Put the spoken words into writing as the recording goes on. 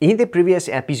In the previous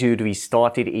episode, we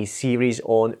started a series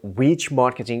on which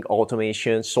marketing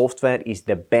automation software is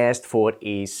the best for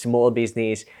a small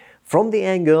business from the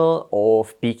angle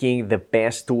of picking the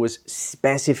best tools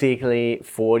specifically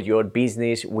for your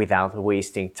business without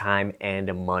wasting time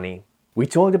and money. We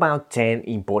talked about 10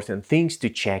 important things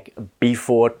to check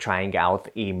before trying out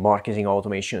a marketing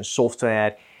automation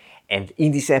software. And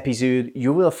in this episode,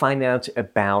 you will find out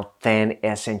about 10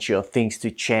 essential things to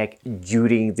check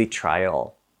during the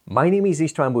trial. My name is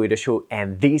István Bújdosó,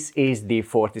 and this is the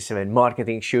 47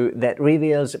 Marketing Show that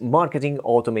reveals marketing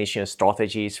automation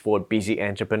strategies for busy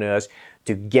entrepreneurs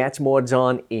to get more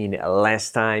done in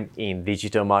less time in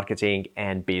digital marketing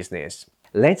and business.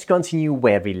 Let's continue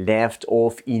where we left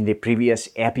off in the previous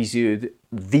episode.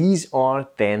 These are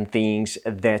 10 things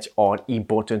that are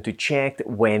important to check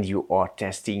when you are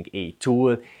testing a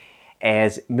tool.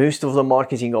 As most of the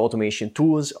marketing automation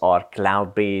tools are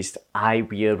cloud-based, I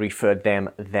will refer them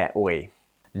that way.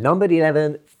 Number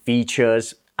 11,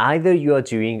 features. Either you are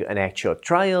doing an actual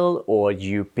trial or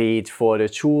you paid for the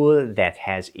tool that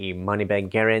has a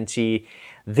money-back guarantee.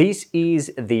 This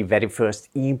is the very first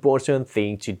important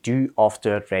thing to do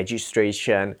after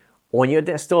registration. On your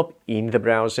desktop, in the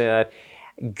browser,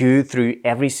 go through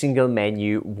every single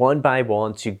menu one by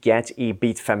one to get a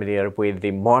bit familiar with the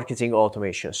marketing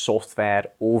automation software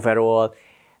overall.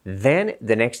 Then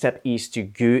the next step is to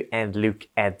go and look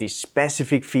at the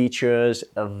specific features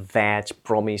that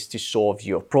promise to solve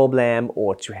your problem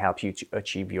or to help you to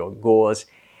achieve your goals.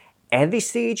 At this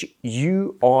stage,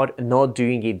 you are not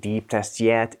doing a deep test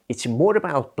yet. It's more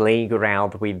about playing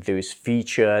around with those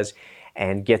features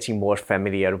and getting more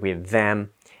familiar with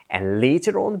them. And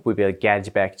later on, we will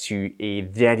get back to a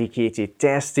dedicated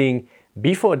testing.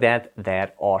 Before that,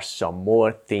 there are some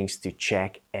more things to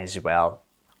check as well.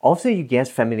 After you get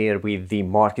familiar with the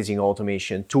marketing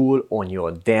automation tool on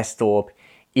your desktop,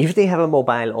 if they have a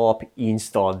mobile app,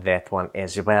 install that one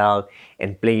as well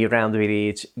and play around with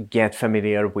it, get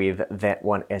familiar with that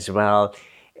one as well.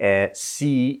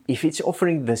 See if it's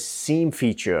offering the same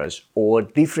features or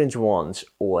different ones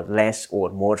or less or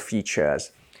more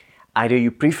features. Either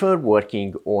you prefer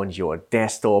working on your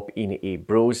desktop in a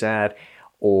browser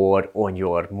or on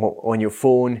your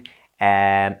phone.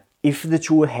 If the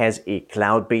tool has a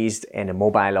cloud-based and a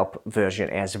mobile app version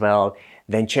as well,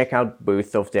 then check out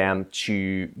both of them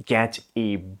to get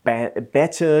a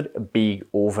better big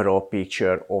overall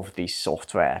picture of the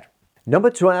software. Number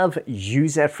 12,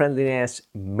 user-friendliness.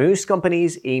 Most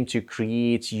companies aim to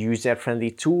create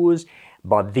user-friendly tools,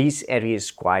 but this area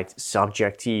is quite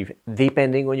subjective.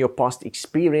 Depending on your past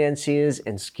experiences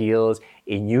and skills,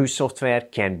 a new software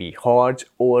can be hard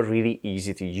or really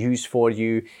easy to use for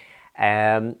you.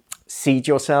 See it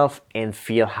yourself and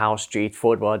feel how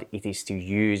straightforward it is to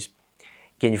use.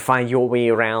 Can you find your way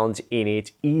around in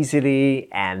it easily?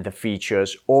 And the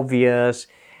features obvious?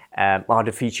 Are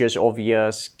the features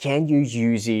obvious? Can you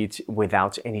use it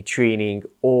without any training?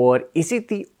 Or is it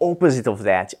the opposite of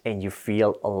that and you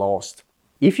feel lost?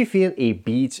 If you feel a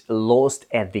bit lost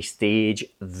at this stage,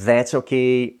 that's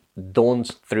okay. Don't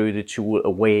throw the tool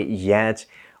away yet.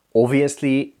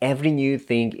 Obviously, every new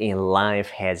thing in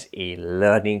life has a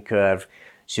learning curve,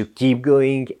 so keep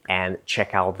going and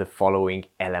check out the following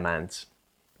elements.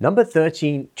 Number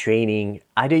 13, training.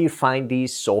 Either you find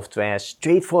these software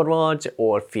straightforward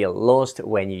or feel lost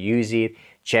when you use it.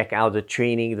 Check out the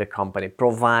training the company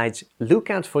provides. Look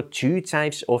out for two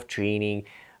types of training.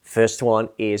 First one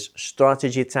is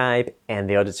strategy type and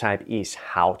the other type is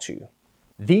how to.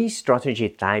 The strategy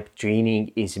type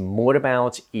training is more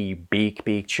about a big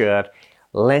picture.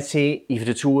 Let's say if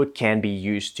the tool can be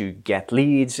used to get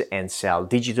leads and sell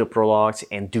digital products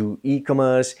and do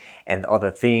e-commerce and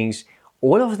other things,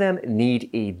 all of them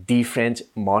need a different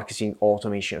marketing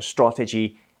automation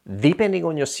strategy depending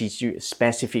on your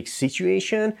specific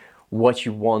situation. What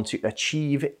you want to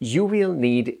achieve, you will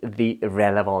need the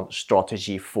relevant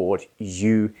strategy for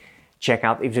you. Check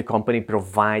out if the company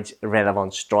provides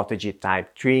relevant strategy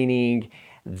type training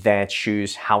that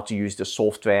shows how to use the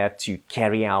software to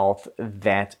carry out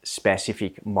that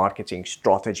specific marketing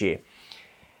strategy.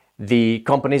 The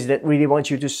companies that really want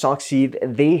you to succeed,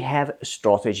 they have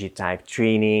strategy type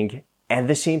training. At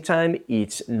the same time,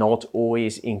 it's not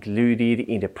always included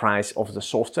in the price of the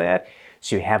software.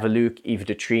 So have a look if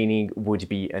the training would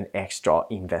be an extra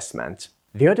investment.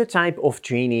 The other type of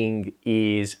training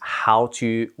is how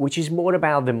to, which is more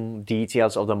about the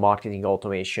details of the marketing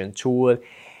automation tool,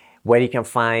 where you can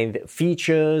find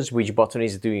features, which button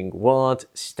is doing what,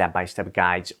 step-by-step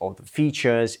guides of the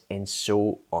features, and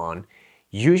so on.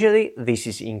 Usually, this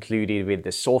is included with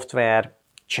the software.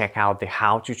 Check out the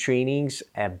how-to trainings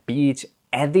a bit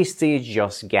At this stage,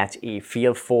 just get a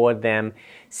feel for them,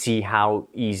 see how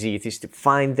easy it is to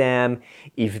find them,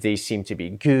 if they seem to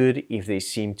be good, if they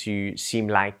seem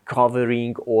like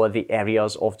covering all the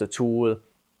areas of the tool.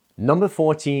 Number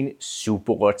 14,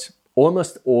 support.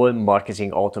 Almost all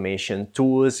marketing automation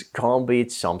tools come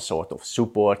with some sort of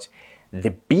support.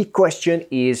 The big question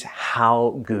is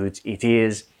how good it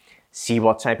is. See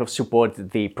what type of support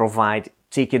they provide: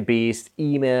 ticket-based,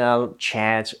 email,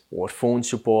 chat, or phone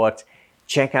support.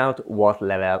 Check out what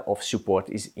level of support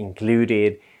is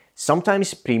included.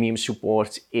 Sometimes premium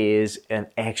support is an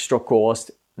extra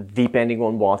cost. Depending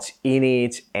on what's in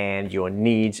it and your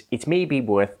needs, it may be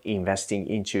worth investing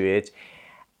into it.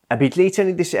 A bit later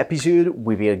in this episode,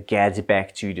 we will get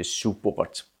back to the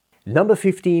support. Number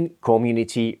 15,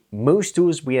 community. Most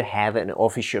tools will have an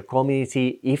official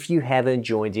community. If you haven't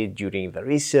joined it during the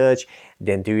research,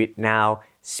 then do it now.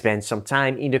 Spend some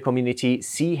time in the community,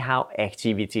 see how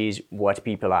active it is, what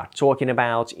people are talking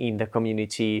about in the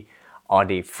community. Are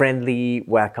they friendly,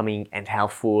 welcoming, and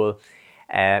helpful?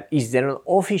 Is there an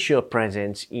official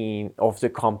presence of the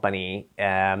company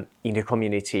in the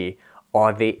community?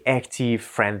 Are they active,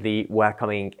 friendly,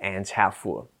 welcoming, and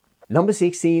helpful? Number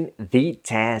 16, the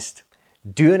test.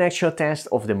 Do an actual test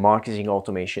of the marketing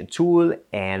automation tool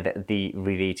and the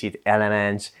related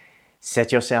elements.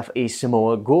 Set yourself a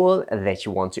small goal that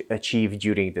you want to achieve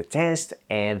during the test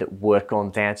and work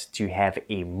on that to have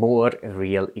a more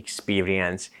real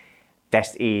experience.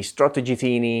 Test a strategy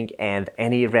training and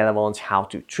any relevant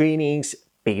how-to trainings.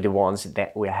 Pick the ones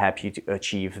that will help you to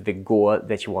achieve the goal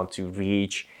that you want to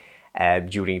reach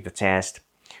during the test.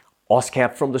 Ask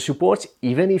help from the support,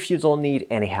 even if you don't need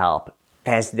any help.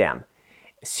 Test them.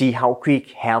 See how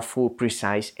quick, helpful,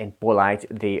 precise, and polite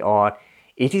they are.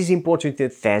 It is important to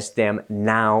test them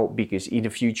now because in the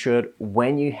future,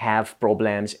 when you have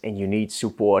problems and you need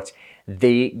support,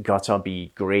 they gotta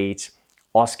be great.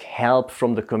 Ask help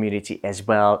from the community as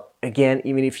well. Again,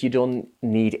 even if you don't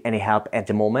need any help at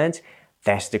the moment,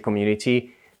 test the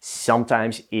community.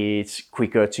 Sometimes it's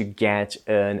quicker to get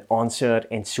an answer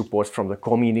and support from the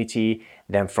community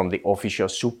than from the official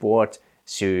support.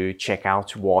 So check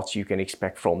out what you can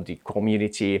expect from the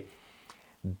community.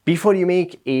 Before you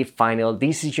make a final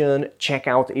decision, check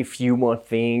out a few more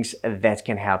things that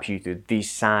can help you to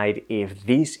decide if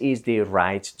this is the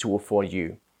right tool for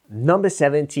you. Number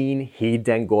 17,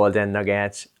 hidden golden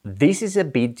nuggets. This is a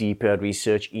bit deeper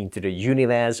research into the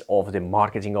universe of the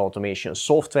marketing automation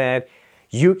software.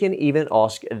 You can even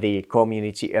ask the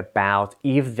community about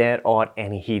if there are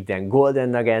any hidden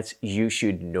golden nuggets you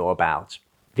should know about.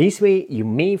 This way, you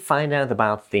may find out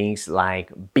about things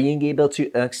like being able to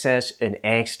access an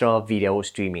extra video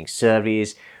streaming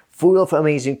service full of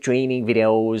amazing training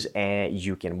videos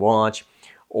you can watch,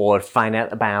 or find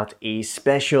out about a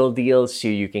special deal so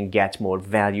you can get more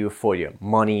value for your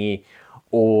money,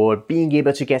 or being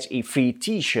able to get a free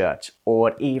t-shirt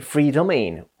or a free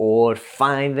domain, or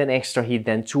find an extra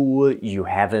hidden tool you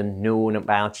haven't known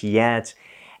about yet,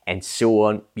 and so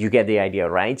on. You get the idea,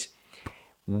 right?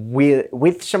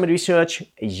 With some research,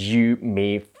 you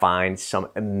may find some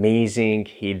amazing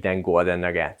hidden golden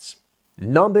nuggets.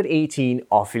 Number 18,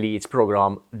 affiliate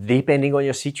program. Depending on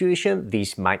your situation,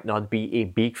 this might not be a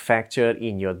big factor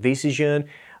in your decision,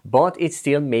 but it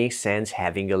still makes sense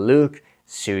having a look.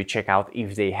 So check out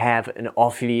if they have an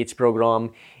affiliate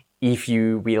program. If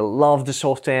you will love the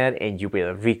software and you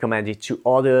will recommend it to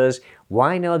others,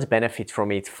 why not benefit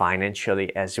from it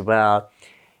financially as well?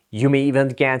 You may even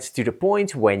get to the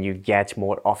point when you get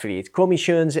more affiliate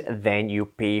commissions than you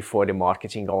pay for the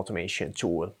marketing automation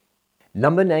tool.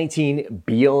 Number 19,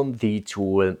 beyond the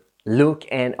tool. Look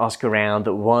and ask around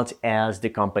what else the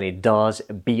company does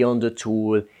beyond the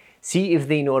tool. See if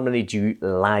they normally do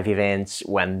live events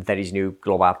when there is no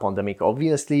global pandemic,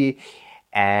 obviously.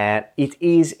 It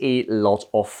is a lot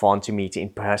of fun to meet in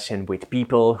person with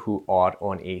people who are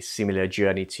on a similar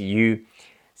journey to you.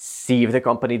 See if the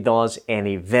company does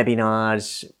any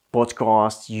webinars,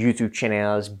 podcasts, YouTube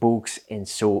channels, books, and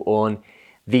so on.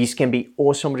 These can be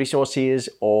awesome resources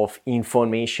of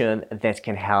information that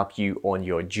can help you on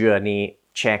your journey.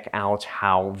 Check out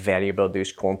how valuable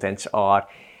those contents are.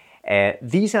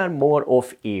 These are more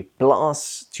of a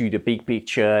plus to the big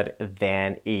picture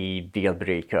than a deal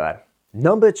breaker.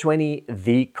 Number 20,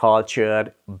 the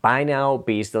culture. By now,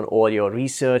 based on all your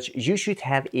research, you should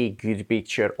have a good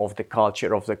picture of the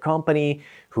culture of the company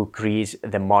who creates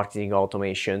the marketing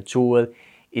automation tool.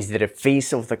 Is there a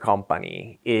face of the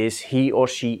company? Is he or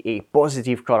she a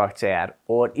positive character?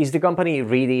 Or is the company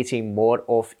radiating more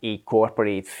of a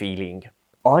corporate feeling?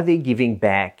 Are they giving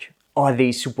back? Are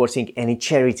they supporting any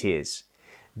charities?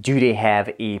 Do they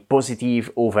have a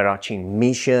positive overarching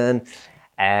mission?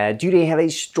 Do they have a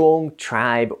strong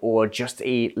tribe or just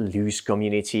a loose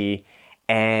community?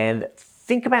 And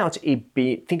think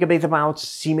a bit about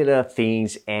similar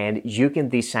things, and you can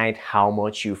decide how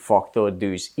much you factor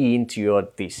those into your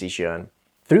decision.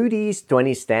 Through these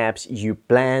 20 steps, you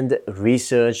planned,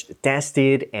 researched,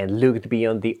 tested, and looked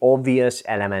beyond the obvious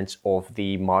elements of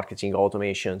the marketing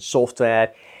automation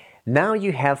software. Now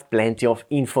you have plenty of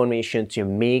information to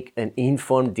make an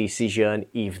informed decision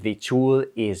if the tool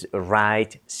is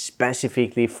right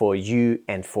specifically for you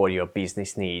and for your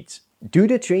business needs. Do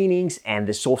the trainings and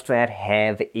the software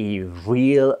have a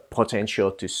real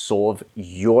potential to solve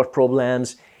your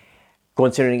problems?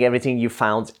 Considering everything you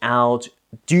found out,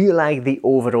 do you like the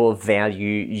overall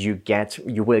value you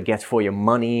will get for your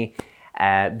money?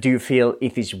 Do you feel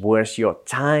it is worth your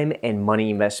time and money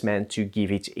investment to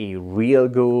give it a real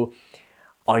go?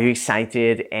 Are you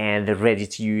excited and ready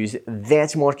to use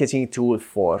that marketing tool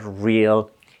for real?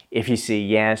 If you say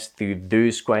yes to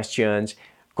those questions,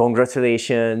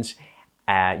 congratulations,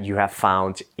 you have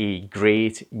found a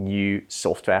great new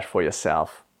software for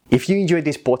yourself. If you enjoyed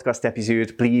this podcast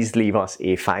episode, please leave us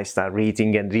a 5-star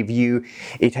rating and review.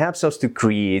 It helps us to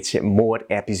create more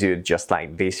episodes just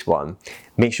like this one.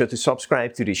 Make sure to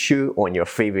subscribe to the show on your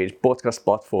favorite podcast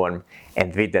platform.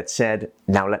 And with that said,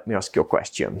 now let me ask you a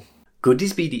question. Could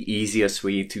this be the easiest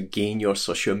way to gain your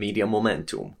social media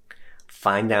momentum?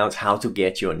 Find out how to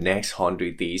get your next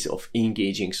 100 days of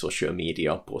engaging social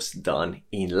media posts done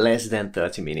in less than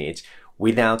 30 minutes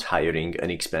without hiring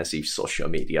an expensive social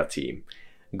media team.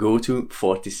 Go to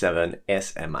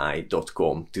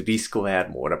 47smi.com to discover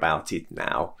more about it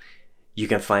now. You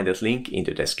can find that link in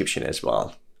the description as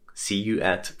well. See you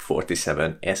at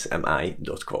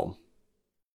 47smi.com.